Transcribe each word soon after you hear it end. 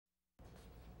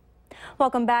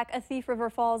Welcome back. A Thief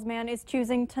River Falls man is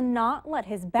choosing to not let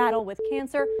his battle with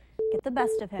cancer get the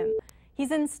best of him. He's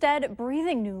instead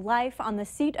breathing new life on the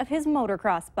seat of his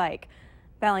motocross bike.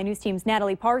 Valley News Team's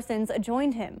Natalie Parsons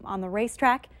joined him on the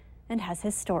racetrack and has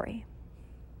his story.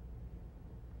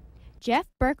 Jeff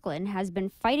Berklin has been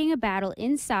fighting a battle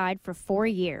inside for 4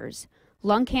 years.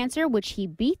 Lung cancer, which he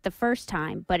beat the first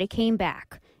time, but it came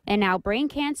back. And now brain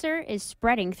cancer is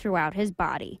spreading throughout his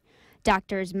body.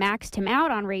 Doctors maxed him out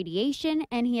on radiation,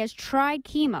 and he has tried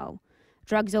chemo.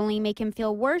 Drugs only make him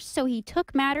feel worse, so he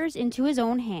took matters into his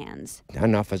own hands.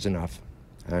 Enough is enough.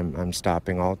 I'm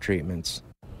stopping all treatments.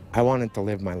 I wanted to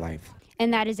live my life.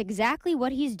 And that is exactly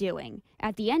what he's doing.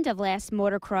 At the end of last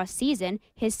motocross season,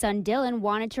 his son Dylan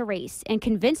wanted to race and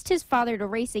convinced his father to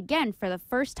race again for the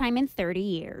first time in 30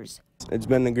 years. It's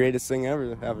been the greatest thing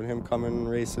ever, having him come and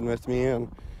racing with me. And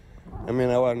I mean,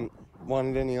 I wouldn't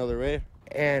want it any other way.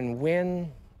 And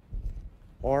win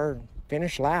or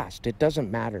finish last, it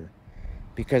doesn't matter.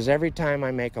 Because every time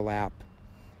I make a lap,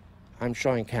 I'm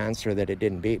showing cancer that it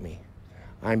didn't beat me.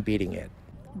 I'm beating it.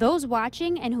 Those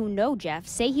watching and who know Jeff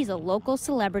say he's a local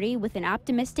celebrity with an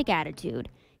optimistic attitude.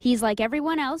 He's like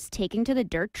everyone else, taking to the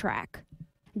dirt track.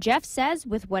 Jeff says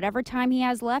with whatever time he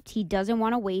has left, he doesn't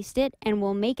want to waste it and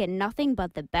will make it nothing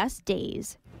but the best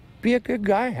days. Be a good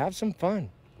guy, have some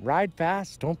fun. Ride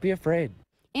fast, don't be afraid.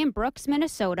 In Brooks,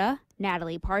 Minnesota,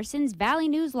 Natalie Parsons, Valley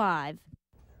News Live.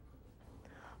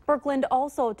 Berklin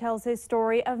also tells his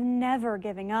story of never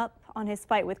giving up on his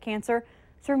fight with cancer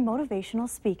through motivational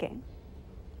speaking.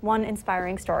 One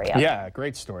inspiring story. Yeah,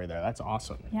 great story there. That's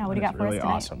awesome. Yeah, what do you got for us tonight?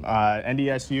 Really awesome.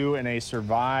 NDSU in a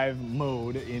survive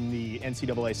mode in the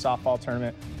NCAA softball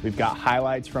tournament. We've got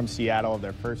highlights from Seattle of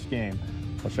their first game.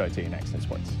 We'll show it to you next in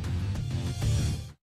sports.